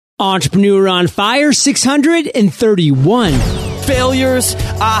Entrepreneur on Fire 631. Failures,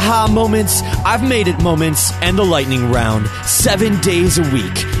 aha moments, I've made it moments, and the lightning round. 7 days a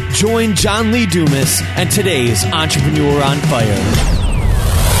week. Join John Lee Dumas and today's Entrepreneur on Fire.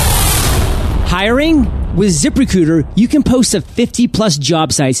 Hiring? With ZipRecruiter, you can post to 50-plus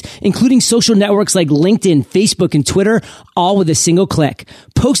job sites, including social networks like LinkedIn, Facebook, and Twitter, all with a single click.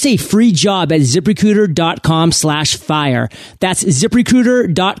 Post a free job at ZipRecruiter.com/fire. That's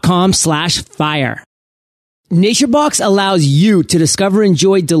ZipRecruiter.com/fire. NatureBox allows you to discover and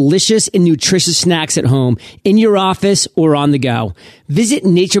enjoy delicious and nutritious snacks at home, in your office, or on the go. Visit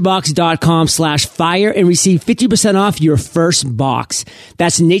naturebox.com/fire and receive 50% off your first box.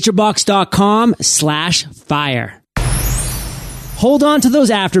 That's naturebox.com/fire. Hold on to those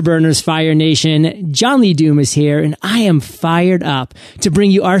afterburners, Fire Nation. John Lee Dumas here, and I am fired up to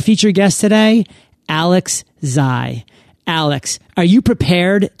bring you our featured guest today, Alex Zai. Alex, are you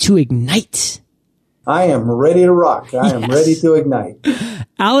prepared to ignite? I am ready to rock. I am ready to ignite.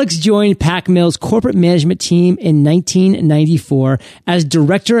 Alex joined Pak Mail's corporate management team in 1994 as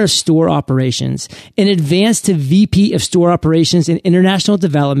Director of Store Operations and advanced to VP of Store Operations and International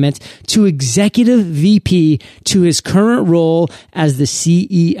Development to Executive VP to his current role as the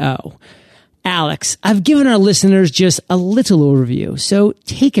CEO. Alex, I've given our listeners just a little overview, so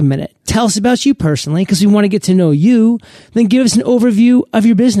take a minute. Tell us about you personally, because we want to get to know you, then give us an overview of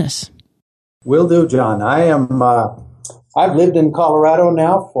your business. Will do, John. I've lived in Colorado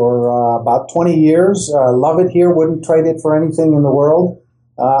now for about 20 years. Love it here. Wouldn't trade it for anything in the world.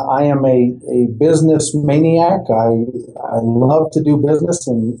 I am a business maniac. I love to do business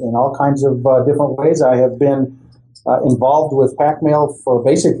in all kinds of different ways. I have been involved with Pak Mail for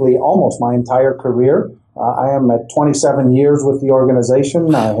basically almost my entire career. I am at 27 years with the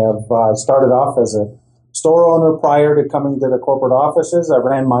organization. I have started off as a store owner prior to coming to the corporate offices. I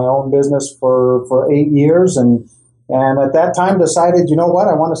ran my own business for 8 years and at that time decided, you know what,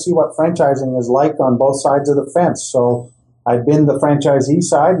 I want to see what franchising is like on both sides of the fence. So I'd been the franchisee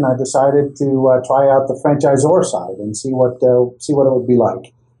side and I decided to try out the franchisor side and see what it would be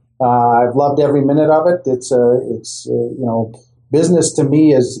like. I've loved every minute of it. It's business to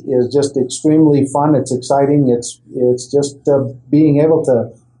me is just extremely fun. It's exciting. It's just being able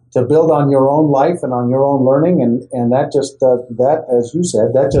to build on your own life and on your own learning, and that just that, as you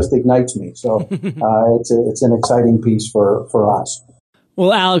said, that just ignites me. So it's an exciting piece for us.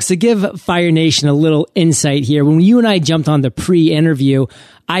 Well, Alex, to give Fire Nation a little insight here, when you and I jumped on the pre-interview,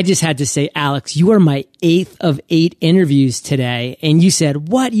 I just had to say, Alex, you are my 8th of 8 interviews today. And you said,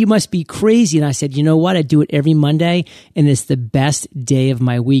 what? You must be crazy. And I said, you know what? I do it every Monday, and it's the best day of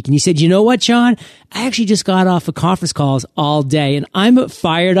my week. And you said, you know what, John? I actually just got off of conference calls all day, and I'm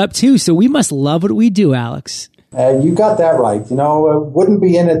fired up too. So we must love what we do, Alex. You got that right. Wouldn't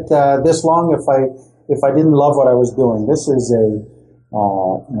be in it this long if I didn't love what I was doing. This is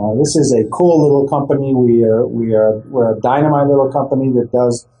a cool little company. We're a dynamite little company that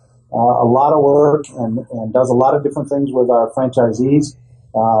does a lot of work and does a lot of different things with our franchisees.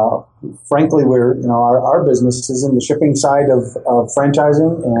 Frankly, our business is in the shipping side of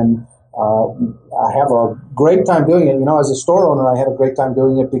franchising, and I have a great time doing it. As a store owner, I had a great time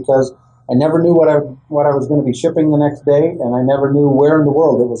doing it because I never knew what I was going to be shipping the next day, and I never knew where in the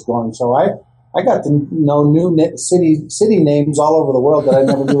world it was going. So I got to know new city names all over the world that I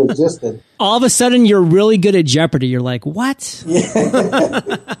never knew existed. All of a sudden, you're really good at Jeopardy. You're like, what? Yeah.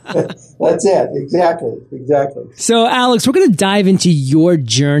 That's it. Exactly. So, Alex, we're going to dive into your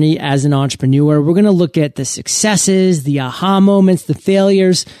journey as an entrepreneur. We're going to look at the successes, the aha moments, the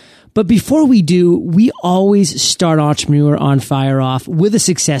failures. But before we do, we always start Entrepreneur on Fire off with a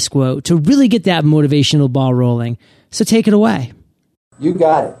success quote to really get that motivational ball rolling. So take it away. You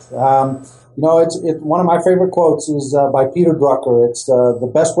got it. It's one of my favorite quotes is by Peter Drucker. It's the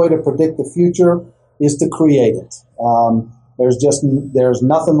best way to predict the future is to create it. There's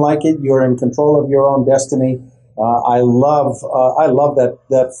nothing like it. You're in control of your own destiny. I love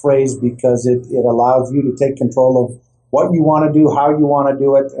that phrase because it allows you to take control of what you want to do, how you want to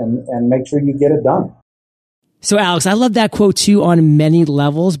do it, and make sure you get it done. So, Alex, I love that quote too on many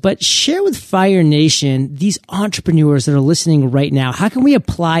levels, but share with Fire Nation, these entrepreneurs that are listening right now, how can we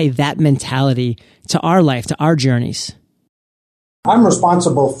apply that mentality to our life, to our journeys? I'm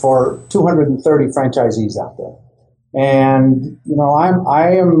responsible for 230 franchisees out there. And,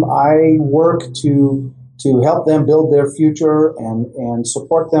 I work to help them build their future and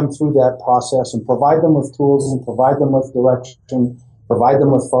support them through that process and provide them with tools and provide them with direction, provide them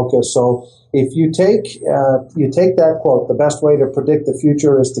with focus. So if you take that quote, the best way to predict the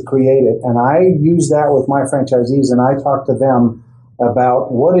future is to create it. And I use that with my franchisees, and I talk to them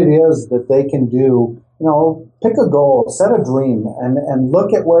about what it is that they can do. Pick a goal, set a dream, and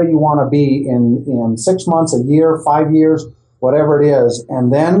look at where you want to be in 6 months, a year, 5 years, whatever it is,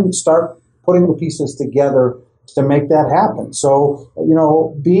 and then start putting the pieces together to make that happen. So,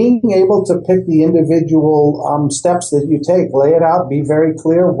 being able to pick the individual steps that you take, lay it out, be very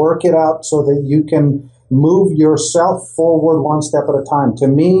clear, work it out so that you can move yourself forward one step at a time. To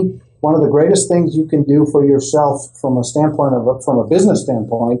me, one of the greatest things you can do for yourself from a business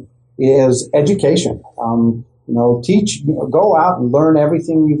standpoint is education. Go out and learn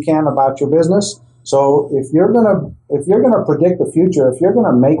everything you can about your business. So if you're gonna predict the future, if you're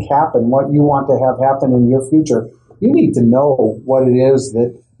gonna make happen what you want to have happen in your future, you need to know what it is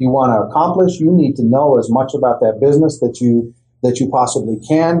that you want to accomplish. You need to know as much about that business that you possibly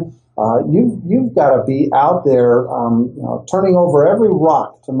can. You've got to be out there, turning over every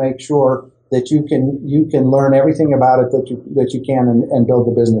rock to make sure that you can learn everything about it that you can and build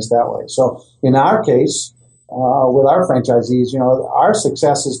the business that way. So in our case, with our franchisees, our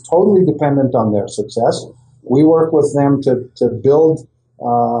success is totally dependent on their success. We work with them to build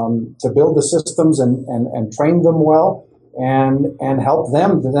the systems and train them well and help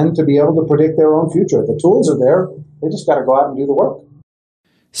them then to be able to predict their own future. The tools are there. They just got to go out and do the work.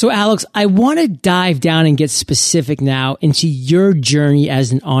 So Alex, I want to dive down and get specific now into your journey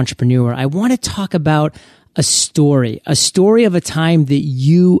as an entrepreneur. I want to talk about a story of a time that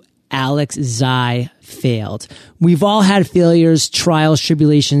you, Alex Zai, failed. We've all had failures, trials,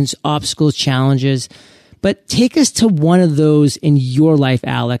 tribulations, obstacles, challenges, but take us to one of those in your life,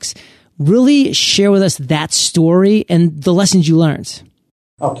 Alex. Really share with us that story and the lessons you learned.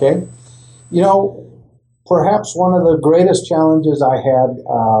 Okay. Perhaps one of the greatest challenges I had,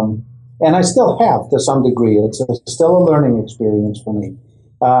 and I still have to some degree, it's still a learning experience for me.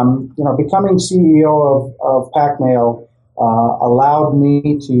 Becoming CEO of Pak Mail allowed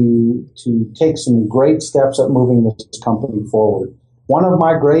me to take some great steps at moving this company forward. One of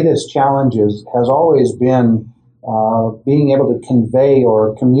my greatest challenges has always been being able to convey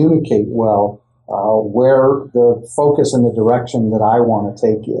or communicate well where the focus and the direction that I want to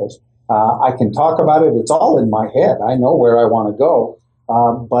take is. I can talk about it. It's all in my head. I know where I want to go.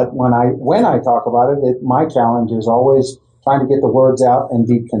 But when I talk about it, my challenge is always trying to get the words out and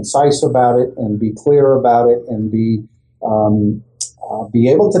be concise about it and be clear about it and be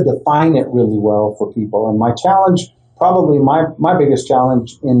able to define it really well for people. And my challenge, probably my biggest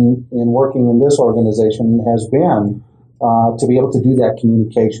challenge in working in this organization has been to be able to do that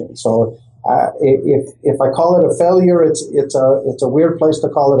communication. So if I call it a failure, it's a weird place to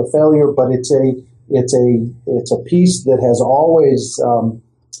call it a failure, but it's a piece that has always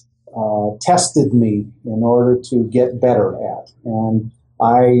tested me in order to get better at. And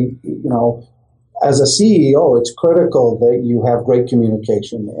as a CEO, it's critical that you have great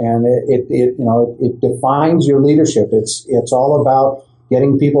communication, and it defines your leadership. It's all about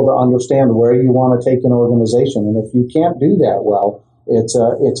getting people to understand where you want to take an organization, and if you can't do that well, it's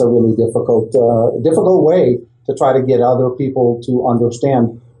a really difficult way to try to get other people to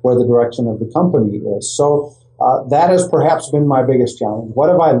understand where the direction of the company is. So that has perhaps been my biggest challenge. What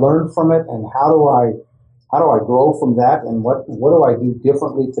have I learned from it, and how do I grow from that, and what do I do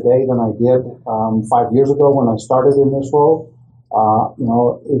differently today than I did 5 years ago when I started in this role?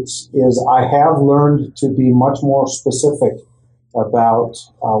 I have learned to be much more specific about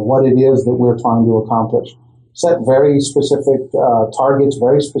what it is that we're trying to accomplish. Set very specific targets,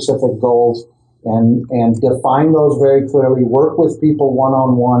 very specific goals, and define those very clearly. Work with people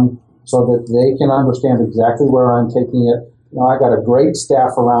one-on-one so that they can understand exactly where I'm taking it. I got a great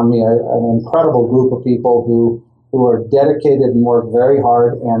staff around me, an incredible group of people who are dedicated and work very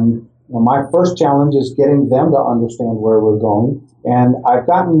hard. And my first challenge is getting them to understand where we're going. And I've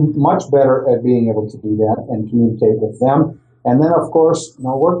gotten much better at being able to do that and communicate with them. And then, of course,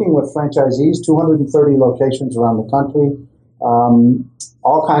 working with franchisees, 230 locations around the country,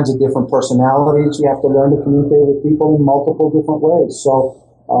 all kinds of different personalities. You have to learn to communicate with people in multiple different ways. So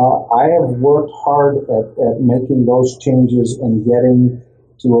I have worked hard at making those changes and getting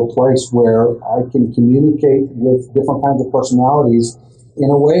to a place where I can communicate with different kinds of personalities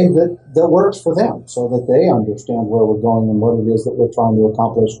in a way that works for them so that they understand where we're going and what it is that we're trying to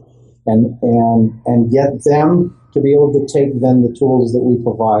accomplish and get them to be able to take then the tools that we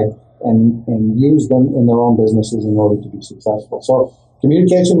provide and use them in their own businesses in order to be successful. So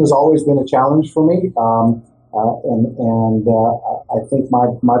communication has always been a challenge for me. I think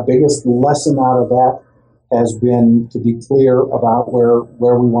my biggest lesson out of that has been to be clear about where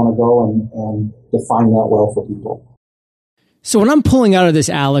we want to go and define that well for people. So what I'm pulling out of this,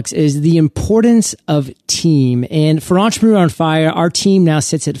 Alex, is the importance of team. And for Entrepreneur on Fire, our team now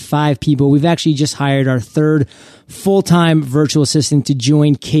sits at 5 people. We've actually just hired our 3rd full-time virtual assistant to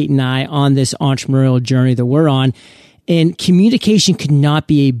join Kate and I on this entrepreneurial journey that we're on. And communication could not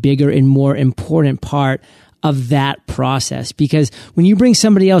be a bigger and more important part of that process, because when you bring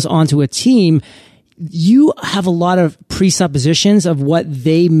somebody else onto a team, you have a lot of presuppositions of what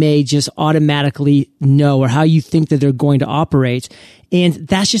they may just automatically know or how you think that they're going to operate. And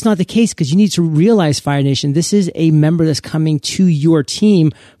that's just not the case, because you need to realize, Fire Nation, this is a member that's coming to your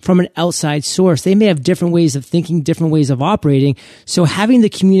team from an outside source. They may have different ways of thinking, different ways of operating. So having the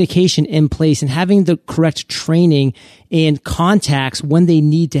communication in place and having the correct training and contacts when they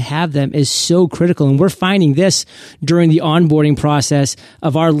need to have them is so critical. And we're finding this during the onboarding process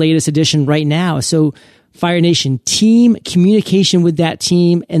of our latest edition right now. So Fire Nation, team communication with that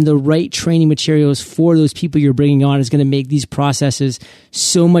team and the right training materials for those people you're bringing on is going to make these processes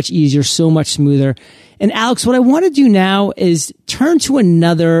so much easier, so much smoother. And Alex, what I want to do now is turn to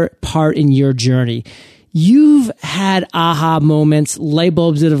another part in your journey. You've had aha moments, light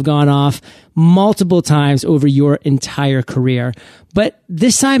bulbs that have gone off multiple times over your entire career. But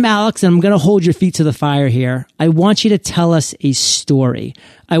this time, Alex, and I'm going to hold your feet to the fire here, I want you to tell us a story.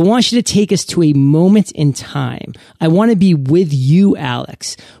 I want you to take us to a moment in time. I want to be with you,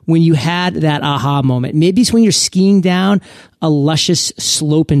 Alex, when you had that aha moment. Maybe it's when you're skiing down a luscious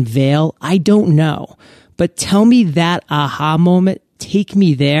slope in Vail. I don't know. But tell me that aha moment. Take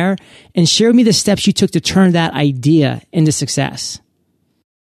me there and share with me the steps you took to turn that idea into success.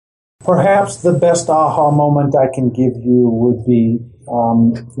 Perhaps the best aha moment I can give you would be,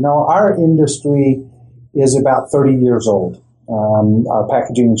 our industry is about 30 years old. Our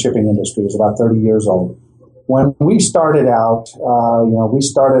packaging and shipping industry is about 30 years old. When we started out, we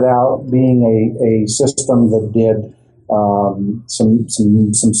started out being a system that did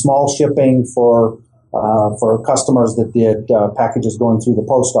some small shipping for customers that did packages going through the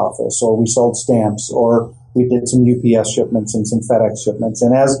post office, or we sold stamps, or we did some UPS shipments and some FedEx shipments.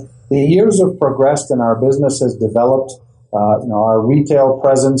 And as the years have progressed and our business has developed, our retail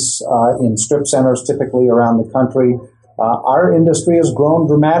presence in strip centers typically around the country, our industry has grown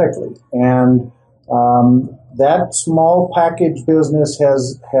dramatically. And that small package business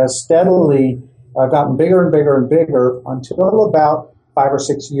has steadily gotten bigger and bigger and bigger until about 5 or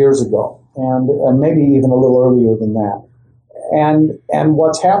 6 years ago, and maybe even a little earlier than that. And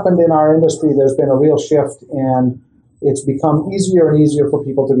what's happened in our industry, there's been a real shift, and it's become easier and easier for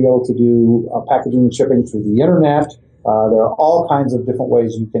people to be able to do packaging and shipping through the internet. There are all kinds of different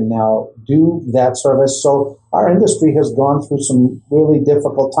ways you can now do that service. So our industry has gone through some really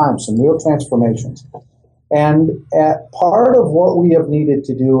difficult times, some real transformations. And part of what we have needed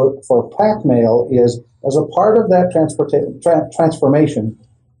to do for Pak Mail is, as a part of that transformation,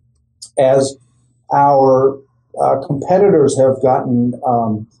 as our competitors have gotten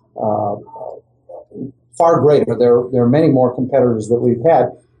far greater, there are many more competitors that we've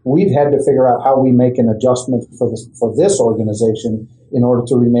had to figure out how we make an adjustment for this organization in order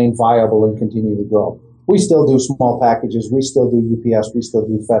to remain viable and continue to grow. We still do small packages, we still do UPS, we still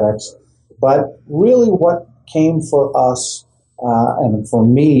do FedEx, but really what came for us and for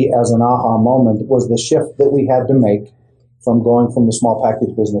me as an aha moment was the shift that we had to make from going from the small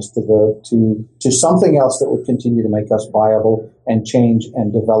package business to something else that would continue to make us viable and change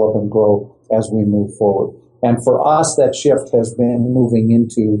and develop and grow as we move forward. And for us, that shift has been moving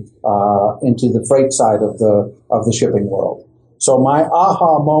into the freight side of the shipping world. So my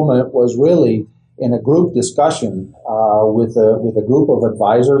aha moment was really in a group discussion with a group of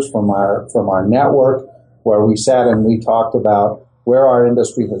advisors from our network, where we sat and we talked about where our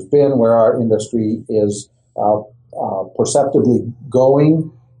industry has been, where our industry is perceptibly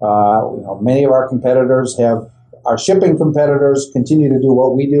going. Many of our competitors our shipping competitors continue to do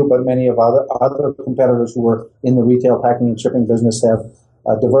what we do, but many of other competitors who were in the retail packing and shipping business have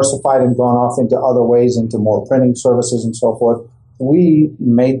diversified and gone off into other ways, into more printing services and so forth. I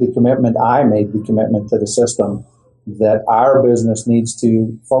made the commitment to the system that our business needs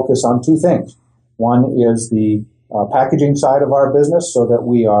to focus on two things. One is the packaging side of our business, so that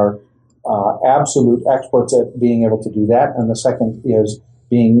we are absolute experts at being able to do that. And the second is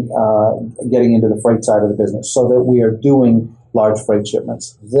getting into the freight side of the business, so that we are doing large freight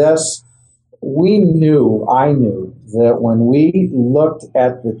shipments. I knew that when we looked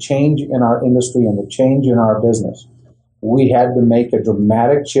at the change in our industry and the change in our business, we had to make a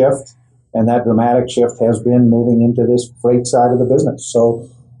dramatic shift, and that dramatic shift has been moving into this freight side of the business. So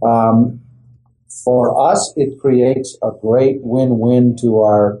for us, it creates a great win-win to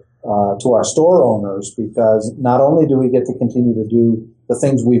our to our store owners, because not only do we get to continue to do the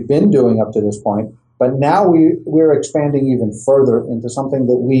things we've been doing up to this point, but now we're expanding even further into something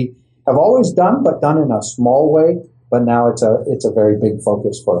that we have always done, but done in a small way. But now it's a very big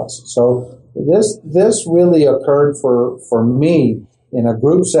focus for us. So this really occurred for me in a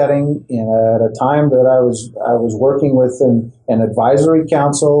group setting at a time that I was working with an advisory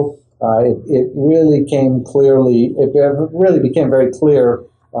council. It really became very clear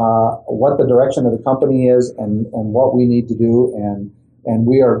what the direction of the company is and what we need to do, and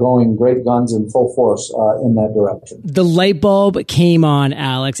we are going great guns in full force in that direction. The light bulb came on,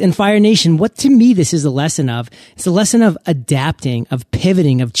 Alex. And Fire Nation, what to me this is a lesson of, it's a lesson of adapting, of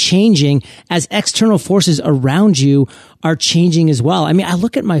pivoting, of changing as external forces around you are changing as well. I mean, I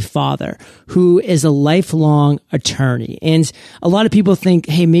look at my father, who is a lifelong attorney. And a lot of people think,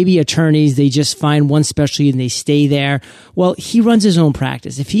 hey, maybe attorneys, they just find one specialty and they stay there. Well, he runs his own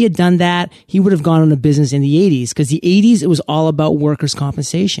practice. If he had done that, he would have gone on a business in the 80s, because the 80s, it was all about workers'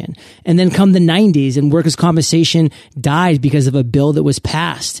 compensation. And then come the 90s, and workers' compensation died because of a bill that was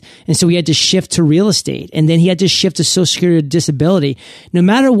passed. And so he had to shift to real estate. And then he had to shift to Social Security disability. No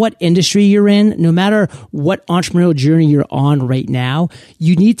matter what industry you're in, no matter what entrepreneurial journey you're on right now,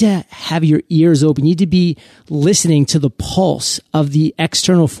 you need to have your ears open. You need to be listening to the pulse of the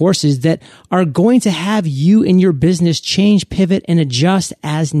external forces that are going to have you and your business change, pivot, and adjust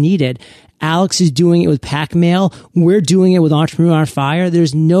as needed. Alex is doing it with Pak Mail. We're doing it with Entrepreneur on Fire.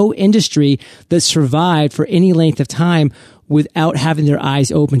 There's no industry that survived for any length of time without having their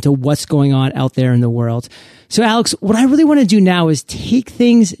eyes open to what's going on out there in the world. So Alex, what I really want to do now is take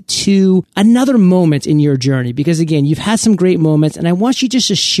things to another moment in your journey, because again, you've had some great moments, and I want you just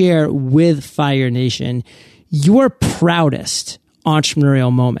to share with Fire Nation your proudest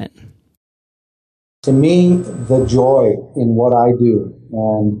entrepreneurial moment. To me, the joy in what I do,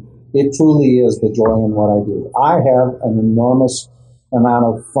 and it truly is the joy in what I do. I have an enormous amount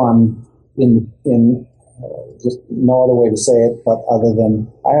of fun in just no other way to say it, but other than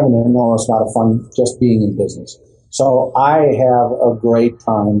I have an enormous amount of fun just being in business. So I have a great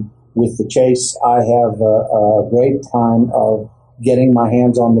time with the chase. I have a great time of getting my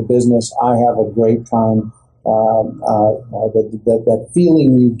hands on the business. I have a great time, that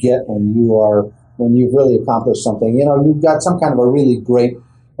feeling you get when you've really accomplished something. You know, you've got some kind of a really great,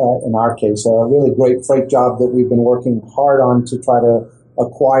 in our case, a really great freight job that we've been working hard on to try to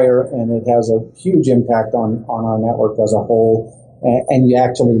acquire, and it has a huge impact on our network as a whole, and you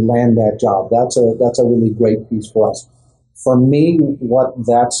actually land that job. That's a really great piece for us. For me, what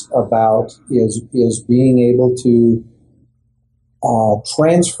that's about is being able to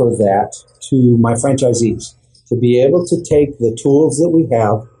transfer that to my franchisees, to be able to take the tools that we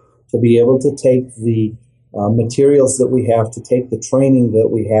have, to be able to take the materials that we have, to take the training that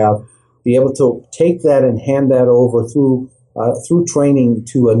we have, be able to take that and hand that over through training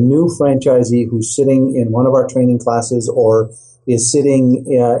to a new franchisee who's sitting in one of our training classes or is sitting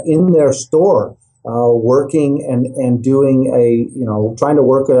in their store working and doing trying to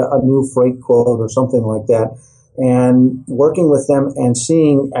work a new freight quote or something like that, and working with them and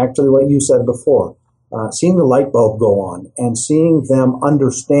seeing actually what you said before, seeing the light bulb go on and seeing them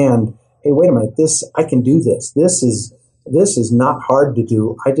understand, hey, wait a minute, I can do this. This is not hard to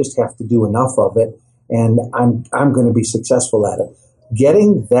do. I just have to do enough of it, and I'm going to be successful at it.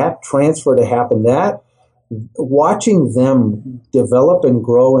 Getting that transfer to happen, watching them develop and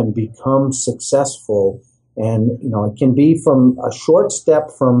grow and become successful, and it can be from a short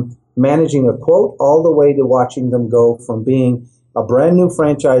step from managing a quote all the way to watching them go from being a brand new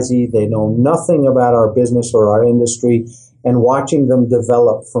franchisee, they know nothing about our business or our industry, and watching them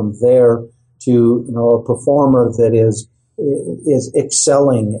develop from there to a performer that is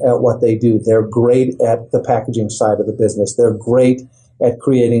excelling at what they do. They're great at the packaging side of the business. They're great at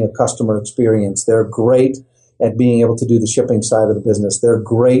creating a customer experience. They're great at being able to do the shipping side of the business. They're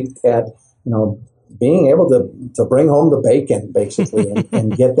great at being able to bring home the bacon, basically,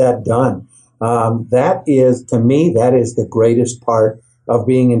 and get that done. That is, to me, that is the greatest part of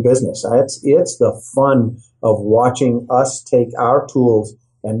being in business. It's the fun of watching us take our tools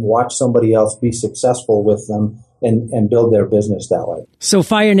and watch somebody else be successful with them and build their business that way. So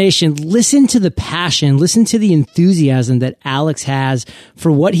Fire Nation, listen to the passion, listen to the enthusiasm that Alex has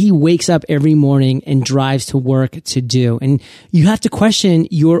for what he wakes up every morning and drives to work to do. And you have to question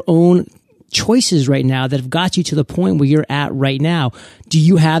your own choices right now that have got you to the point where you're at right now. Do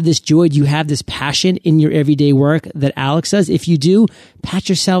you have this joy? Do you have this passion in your everyday work that Alex does? If you do, pat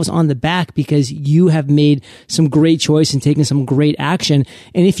yourselves on the back because you have made some great choice and taken some great action.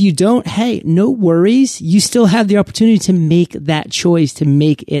 And if you don't, hey, no worries. You still have the opportunity to make that choice, to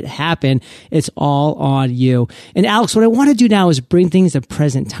make it happen. It's all on you. And Alex, what I want to do now is bring things to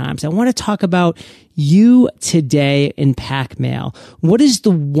present times. I want to talk about you today in Pak Mail. What is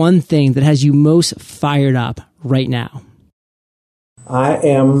the one thing that has you most fired up right now? I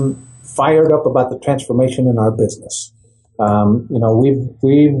am fired up about the transformation in our business.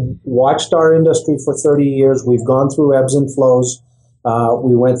 We've watched our industry for 30 years. We've gone through ebbs and flows.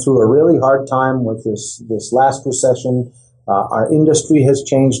 We went through a really hard time with this last recession. Our industry has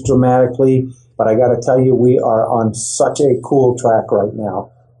changed dramatically, but I got to tell you, we are on such a cool track right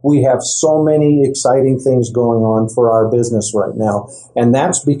now. We have so many exciting things going on for our business right now, and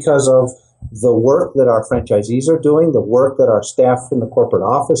that's because of the work that our franchisees are doing, the work that our staff in the corporate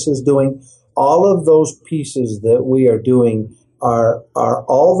office is doing. All of those pieces that we are doing are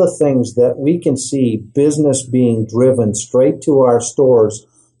all the things that we can see business being driven straight to our stores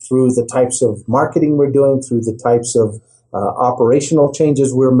through the types of marketing we're doing, through the types of operational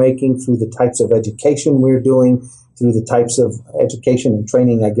changes we're making, through the types of education we're doing, through the types of education and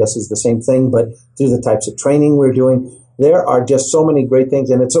training, I guess is the same thing, but through the types of training we're doing. There are just so many great things.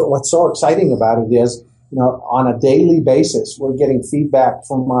 And what's so exciting about it is, on a daily basis, we're getting feedback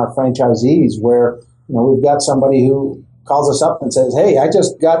from our franchisees where, we've got somebody who calls us up and says, hey, I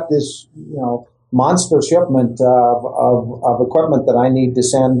just got this, monster shipment of equipment that I need to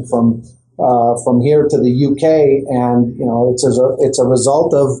send from here to the UK. And, it's a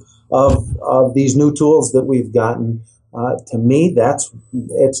result of these new tools that we've gotten. To me,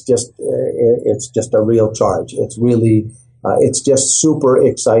 it's just a real charge. It's really, it's just super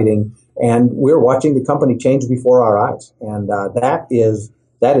exciting. And we're watching the company change before our eyes. And, that is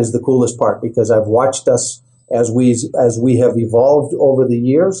the coolest part because I've watched us as we have evolved over the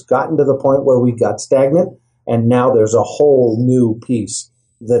years, gotten to the point where we got stagnant. And now there's a whole new piece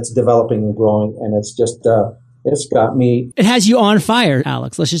that's developing and growing. And it's just, it's got me. It has you on fire,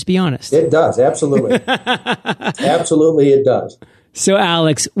 Alex. Let's just be honest. It does. Absolutely. Absolutely, it does. So,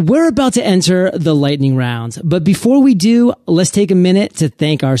 Alex, we're about to enter the lightning round. But before we do, let's take a minute to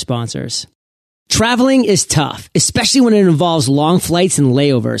thank our sponsors. Traveling is tough, especially when it involves long flights and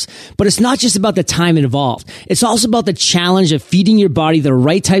layovers. But it's not just about the time involved. It's also about the challenge of feeding your body the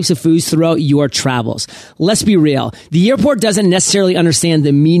right types of foods throughout your travels. Let's be real. The airport doesn't necessarily understand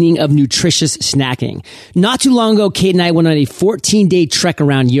the meaning of nutritious snacking. Not too long ago, Kate and I went on a 14-day trek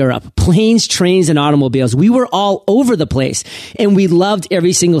around Europe. Planes, trains, and automobiles. We were all over the place, and we loved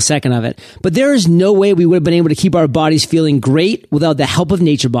every single second of it. But there is no way we would have been able to keep our bodies feeling great without the help of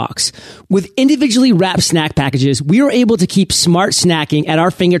NatureBox. With individually wrapped snack packages, we were able to keep smart snacking at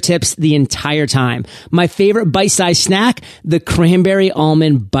our fingertips the entire time. My favorite bite-sized snack, the cranberry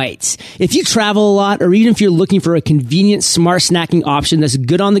almond bites. If you travel a lot, or even if you're looking for a convenient, smart snacking option that's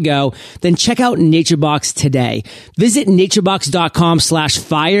good on the go, then check out NatureBox today. Visit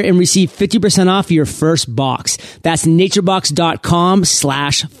naturebox.com/fire and receive 50% off your first box. That's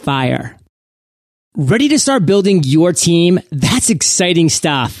naturebox.com/fire. Ready to start building your team? That's exciting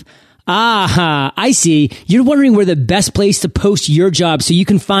stuff. Ah, I see. You're wondering where the best place to post your job so you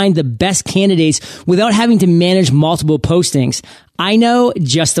can find the best candidates without having to manage multiple postings. I know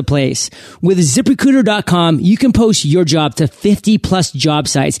just the place. With ZipRecruiter.com, you can post your job to 50 plus job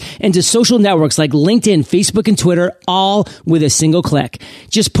sites and to social networks like LinkedIn, Facebook, and Twitter, all with a single click.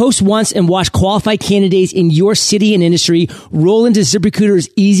 Just post once and watch qualified candidates in your city and industry roll into ZipRecruiter's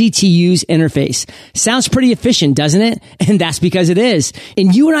easy to use interface. Sounds pretty efficient, doesn't it? And that's because it is.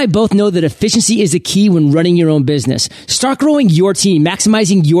 And you and I both know that efficiency is the key when running your own business. Start growing your team,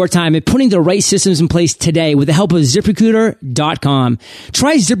 maximizing your time, and putting the right systems in place today with the help of ZipRecruiter.com.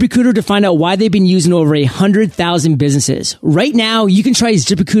 Try ZipRecruiter to find out why they've been using over 100,000 businesses. Right now, you can try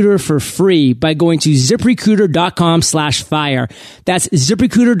ZipRecruiter for free by going to ZipRecruiter.com/fire. That's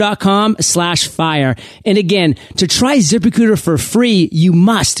ZipRecruiter.com/fire. And again, to try ZipRecruiter for free, you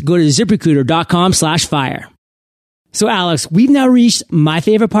must go to ZipRecruiter.com/fire. So Alex, we've now reached my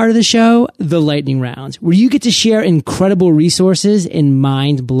favorite part of the show, the lightning round, where you get to share incredible resources and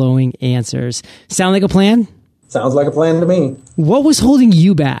mind-blowing answers. Sound like a plan? Sounds like a plan to me. What was holding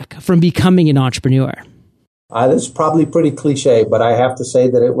you back from becoming an entrepreneur? This is probably pretty cliche, but I have to say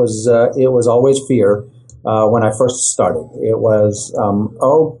that it was always fear when I first started. It was,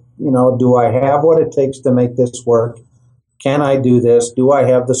 do I have what it takes to make this work? Can I do this? Do I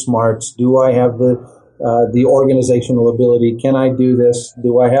have the smarts? Do I have the the organizational ability. Can I do this?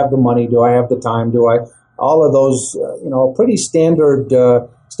 Do I have the money? Do I have the time? All of those, pretty standard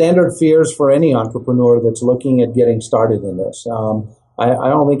fears for any entrepreneur that's looking at getting started in this. I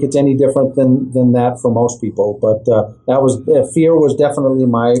don't think it's any different than that for most people, but fear was definitely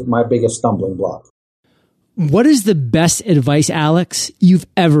my biggest stumbling block. What is the best advice, Alex, you've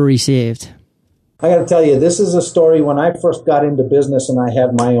ever received? I got to tell you, this is a story when I first got into business and I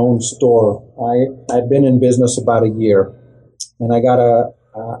had my own store. I'd been in business about a year, and I got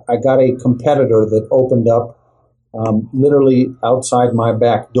a competitor that opened up literally outside my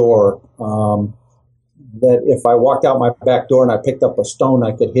back door. That if I walked out my back door and I picked up a stone,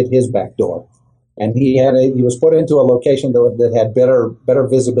 I could hit his back door. And he was put into a location that had better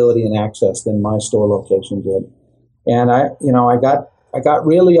visibility and access than my store location did. And I got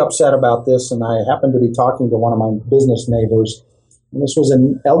really upset about this, and I happened to be talking to one of my business neighbors. And this was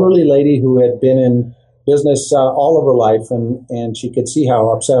an elderly lady who had been in business all of her life, and she could see how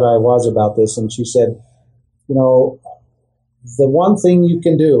upset I was about this. And she said, the one thing you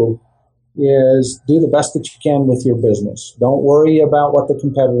can do is do the best that you can with your business. Don't worry about what the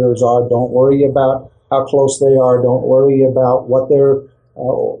competitors are. Don't worry about how close they are. Don't worry about what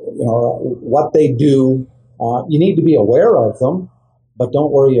what they do. You need to be aware of them, but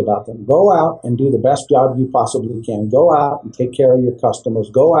don't worry about them. Go out and do the best job you possibly can. Go out and take care of your customers.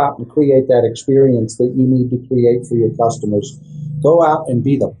 Go out and create that experience that you need to create for your customers. Go out and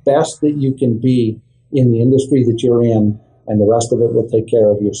be the best that you can be in the industry that you're in, and the rest of it will take care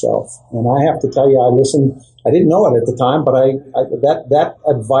of yourself. And I have to tell you, I listened. I didn't know it at the time, but that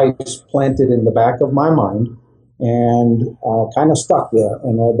advice planted in the back of my mind and kind of stuck there.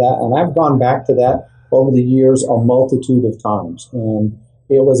 And I've gone back to that over the years a multitude of times. And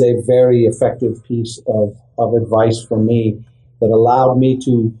it was a very effective piece of advice for me that allowed me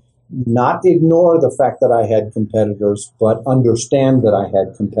to not ignore the fact that I had competitors, but understand that I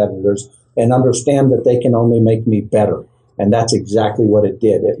had competitors and understand that they can only make me better. And that's exactly what it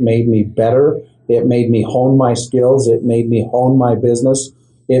did. It made me better. It made me hone my skills. It made me hone my business.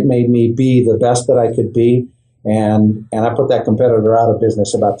 It made me be the best that I could be. And I put that competitor out of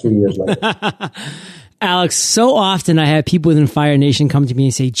business about 3 years later. Alex, so often I have people within Fire Nation come to me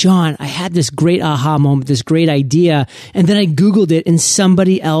and say, John, I had this great aha moment, this great idea, and then I Googled it and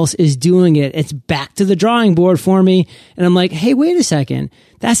somebody else is doing it. It's back to the drawing board for me. And I'm like, hey, wait a second.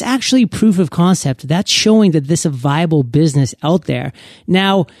 That's actually proof of concept. That's showing that this is a viable business out there.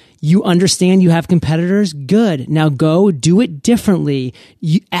 Now, you understand you have competitors? Good. Now go do it differently.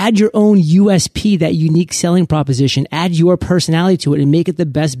 You add your own USP, that unique selling proposition, add your personality to it and make it the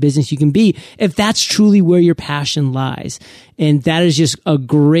best business you can be if that's truly where your passion lies. And that is just a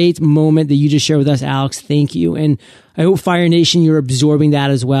great moment that you just shared with us, Alex. Thank you. And I hope Fire Nation, you're absorbing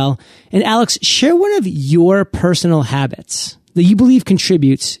that as well. And Alex, share one of your personal habits that you believe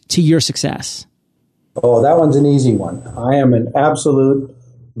contributes to your success. Oh, that one's an easy one. I am an absolute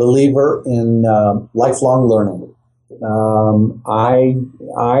believer in lifelong learning.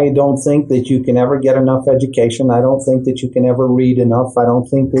 I don't think that you can ever get enough education. I don't think that you can ever read enough. I don't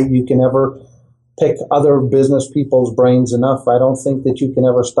think that you can ever pick other business people's brains enough. I don't think that you can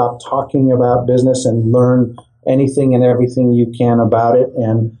ever stop talking about business and learn anything and everything you can about it.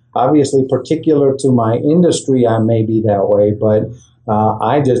 And obviously, particular to my industry, I may be that way, but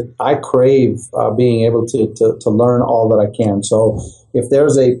I crave being able to learn all that I can. So if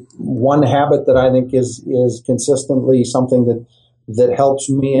there's one habit that I think is consistently something that helps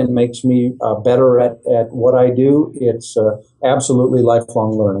me and makes me better at what I do, it's absolutely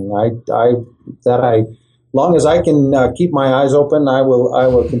lifelong learning. Long as I can keep my eyes open, I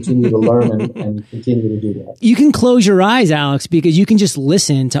will continue to learn and continue to do that. You can close your eyes, Alex, because you can just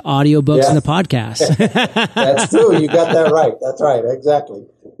listen to audiobooks and the podcast. That's true. You got that right. That's right. Exactly.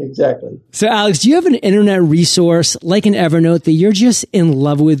 So, Alex, do you have an internet resource like an Evernote that you're just in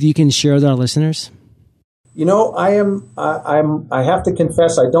love with you can share with our listeners? I have to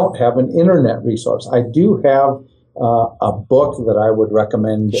confess, I don't have an internet resource. I do have a book that I would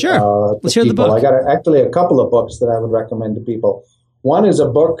recommend. Sure. Let's hear the people. book. I got actually a couple of books that I would recommend to people. One is a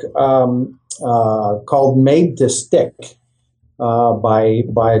book called Made to Stick by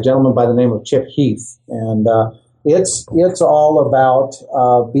a gentleman by the name of Chip Heath. And it's all about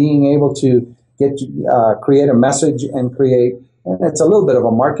being able to create a message and it's a little bit of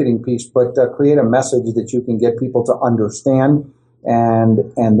a marketing piece, but create a message that you can get people to understand and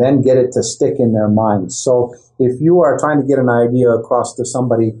then get it to stick in their minds. So if you are trying to get an idea across to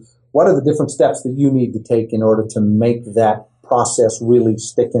somebody, what are the different steps that you need to take in order to make that process really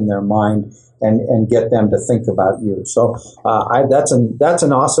stick in their mind and get them to think about you? So that's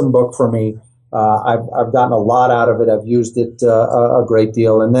an awesome book for me. I've gotten a lot out of it. I've used it a great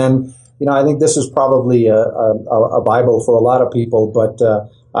deal. And then, I think this is probably a Bible for a lot of people, but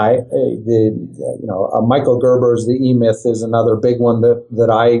Michael Gerber's The E-Myth is another big one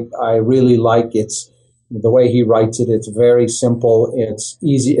that I really like. It's the way he writes it. It's very simple. It's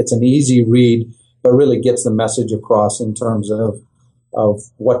easy. It's an easy read, but really gets the message across in terms of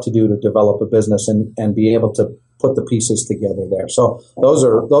what to do to develop a business and be able to put the pieces together there. So those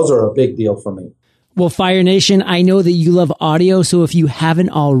are a big deal for me. Well, Fire Nation, I know that you love audio, so if you haven't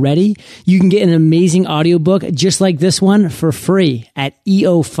already, you can get an amazing audiobook just like this one for free at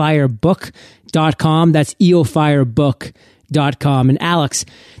eofirebook.com. That's eofirebook.com. And Alex,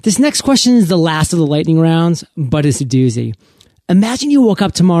 this next question is the last of the lightning rounds, but it's a doozy. Imagine you woke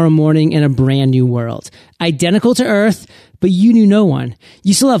up tomorrow morning in a brand new world, identical to Earth, but you knew no one.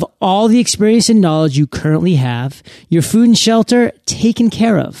 You still have all the experience and knowledge you currently have, your food and shelter taken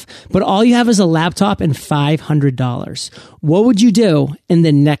care of, but all you have is a laptop and $500. What would you do in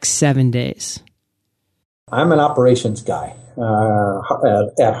the next 7 days? I'm an operations guy.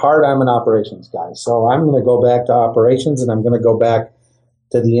 At heart, I'm an operations guy. So I'm going to go back to operations, and I'm going to go back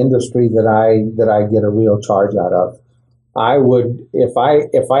to the industry that I get a real charge out of. I would, if I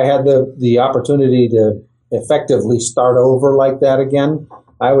had the opportunity to effectively start over like that again,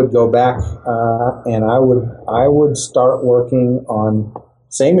 I would go back and I would start working on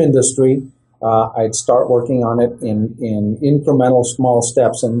same industry. I'd start working on it in incremental small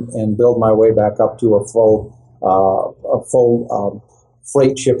steps and build my way back up to a full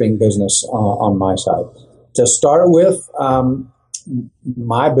freight shipping business on my side. To start with,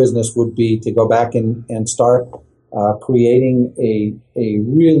 my business would be to go back and start creating a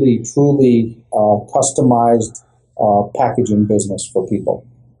really truly customized packaging business for people.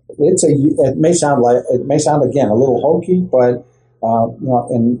 It may sound again a little hokey, but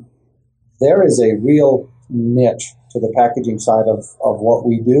and there is a real niche to the packaging side of what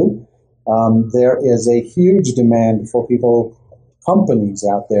we do. There is a huge demand for companies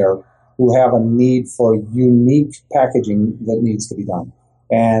out there who have a need for unique packaging that needs to be done.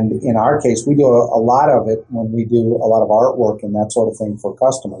 And in our case, we do a lot of it when we do a lot of artwork and that sort of thing for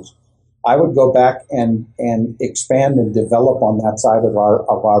customers. I would go back and expand and develop on that side of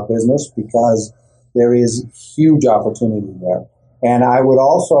our business because there is huge opportunity there. And I would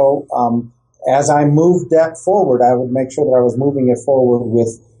also, as I moved that forward, I would make sure that I was moving it forward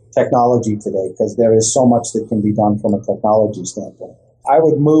with technology today because there is so much that can be done from a technology standpoint. I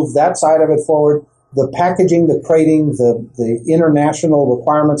would move that side of it forward. The packaging, the crating, the international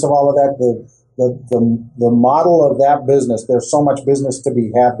requirements of all of that, the model of that business, there's so much business to be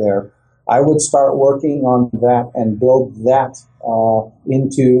had there. I would start working on that and build that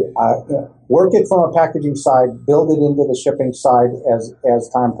work it from a packaging side, build it into the shipping side as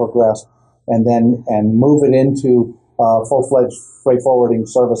time progressed, and move it into full-fledged freight forwarding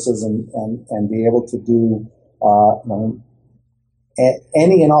services and be able to do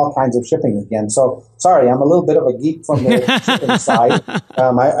any and all kinds of shipping again. So, sorry, I'm a little bit of a geek from the shipping side.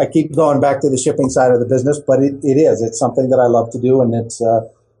 I keep going back to the shipping side of the business, but it's something that I love to do, and it's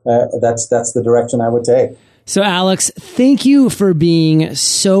that's the direction I would take. So, Alex, thank you for being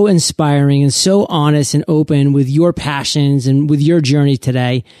so inspiring and so honest and open with your passions and with your journey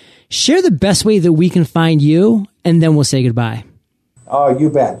today. Share the best way that we can find you, and then we'll say goodbye. Oh, you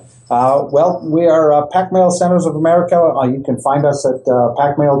bet. Well, we are Pak Mail Centers of America. You can find us at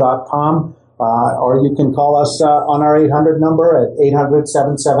pakmail.com, or you can call us on our 800 number at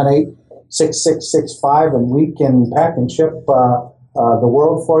 800-778-6665, and we can pack and ship the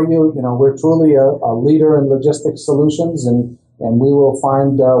world for you. We're truly a leader in logistics solutions, and we will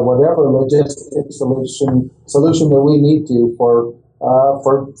find whatever logistics solution that we need to for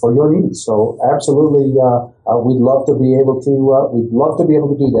your needs. So absolutely, we'd love to be able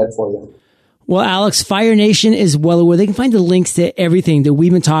to do that for you. Well, Alex, Fire Nation is well aware. They can find the links to everything that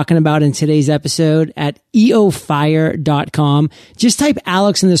we've been talking about in today's episode at eofire.com. Just type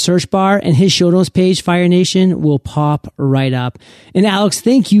Alex in the search bar and his show notes page, Fire Nation, will pop right up. And Alex,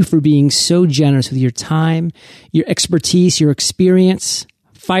 thank you for being so generous with your time, your expertise, your experience.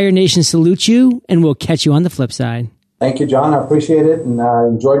 Fire Nation salutes you, and we'll catch you on the flip side. Thank you, John. I appreciate it, and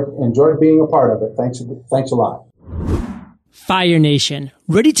enjoyed being a part of it. Thanks a lot. Fire Nation,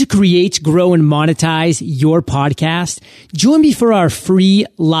 ready to create, grow, and monetize your podcast? Join me for our free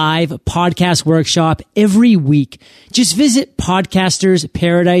live podcast workshop every week. Just visit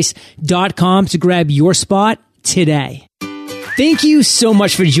podcastersparadise.com to grab your spot today. Thank you so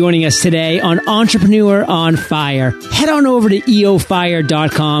much for joining us today on Entrepreneur on Fire. Head on over to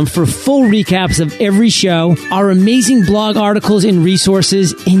eofire.com for full recaps of every show, our amazing blog articles and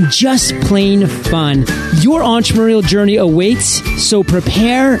resources, and just plain fun. Your entrepreneurial journey awaits, so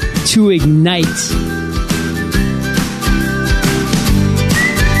prepare to ignite.